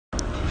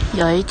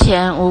有一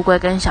天，乌龟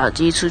跟小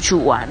鸡出去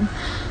玩，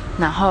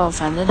然后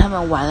反正他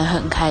们玩得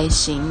很开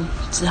心。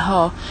之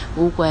后，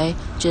乌龟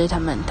就是他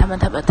们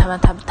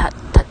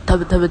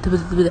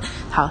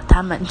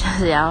就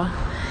是要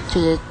就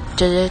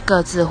是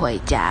各自回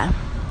家。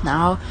然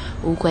后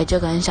乌龟就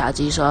跟小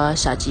鸡说：“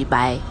小鸡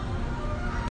拜。”